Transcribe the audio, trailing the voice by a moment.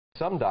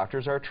some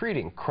doctors are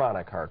treating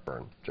chronic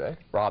heartburn. Jay?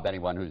 Rob,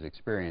 anyone who's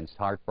experienced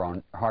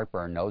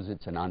heartburn knows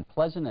it's an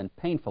unpleasant and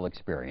painful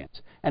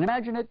experience. And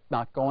imagine it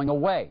not going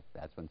away.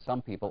 That's when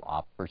some people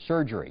opt for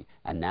surgery.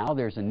 And now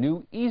there's a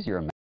new, easier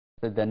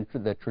method than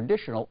the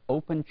traditional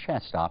open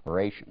chest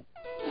operation.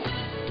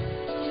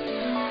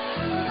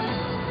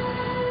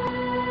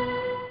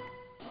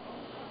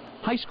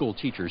 High school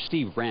teacher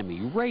Steve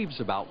Ramey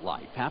raves about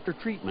life after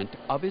treatment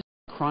of his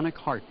chronic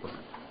heartburn.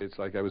 It's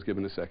like I was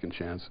given a second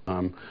chance.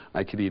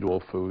 I could eat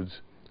all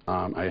foods.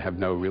 I have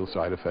no real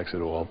side effects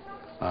at all,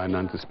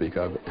 none to speak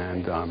of,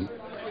 and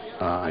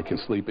I can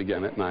sleep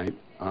again at night.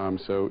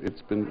 So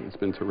it's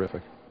been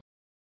terrific.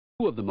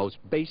 Two of the most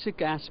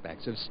basic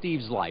aspects of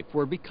Steve's life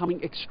were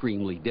becoming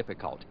extremely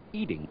difficult: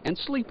 eating and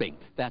sleeping.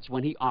 That's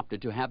when he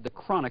opted to have the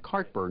chronic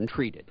heartburn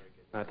treated.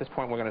 At this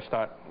point, we're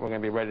going to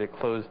be ready to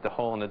close the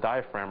hole in the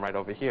diaphragm right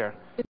over here.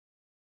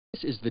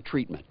 This is the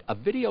treatment, a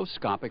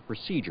videoscopic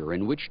procedure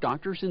in which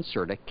doctors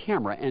insert a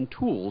camera and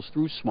tools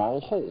through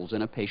small holes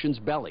in a patient's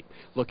belly.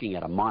 Looking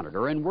at a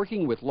monitor and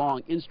working with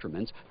long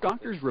instruments,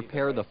 doctors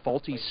repair the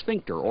faulty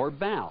sphincter or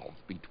valve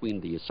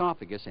between the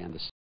esophagus and the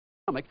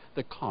stomach,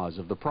 the cause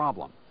of the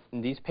problem.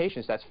 In these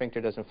patients, that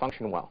sphincter doesn't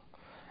function well.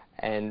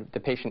 And the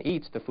patient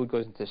eats, the food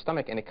goes into the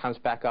stomach, and it comes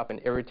back up and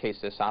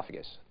irritates the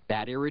esophagus.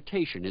 That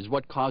irritation is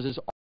what causes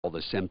all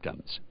the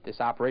symptoms. This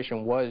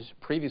operation was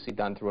previously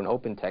done through an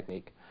open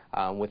technique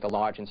with a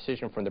large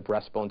incision from the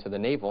breastbone to the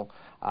navel,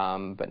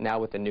 but now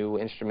with the new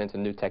instruments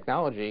and new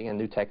technology and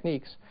new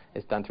techniques,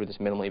 it's done through this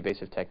minimally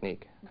invasive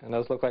technique. And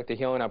those look like they're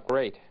healing up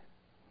great.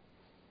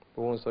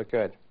 The wounds look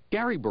good.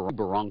 Gary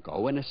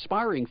Baronco, an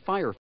aspiring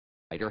firefighter,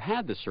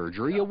 had the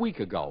surgery a week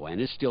ago and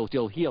is still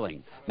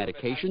healing.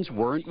 Medications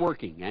weren't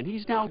working, and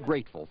he's now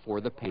grateful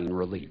for the pain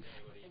relief.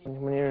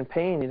 When you're in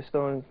pain, you just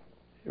don't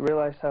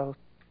realize how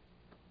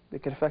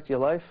it could affect your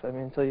life. I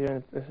mean, until you're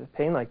in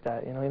pain like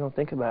that, you know, you don't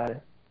think about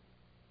it.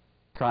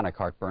 Chronic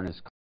heartburn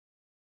is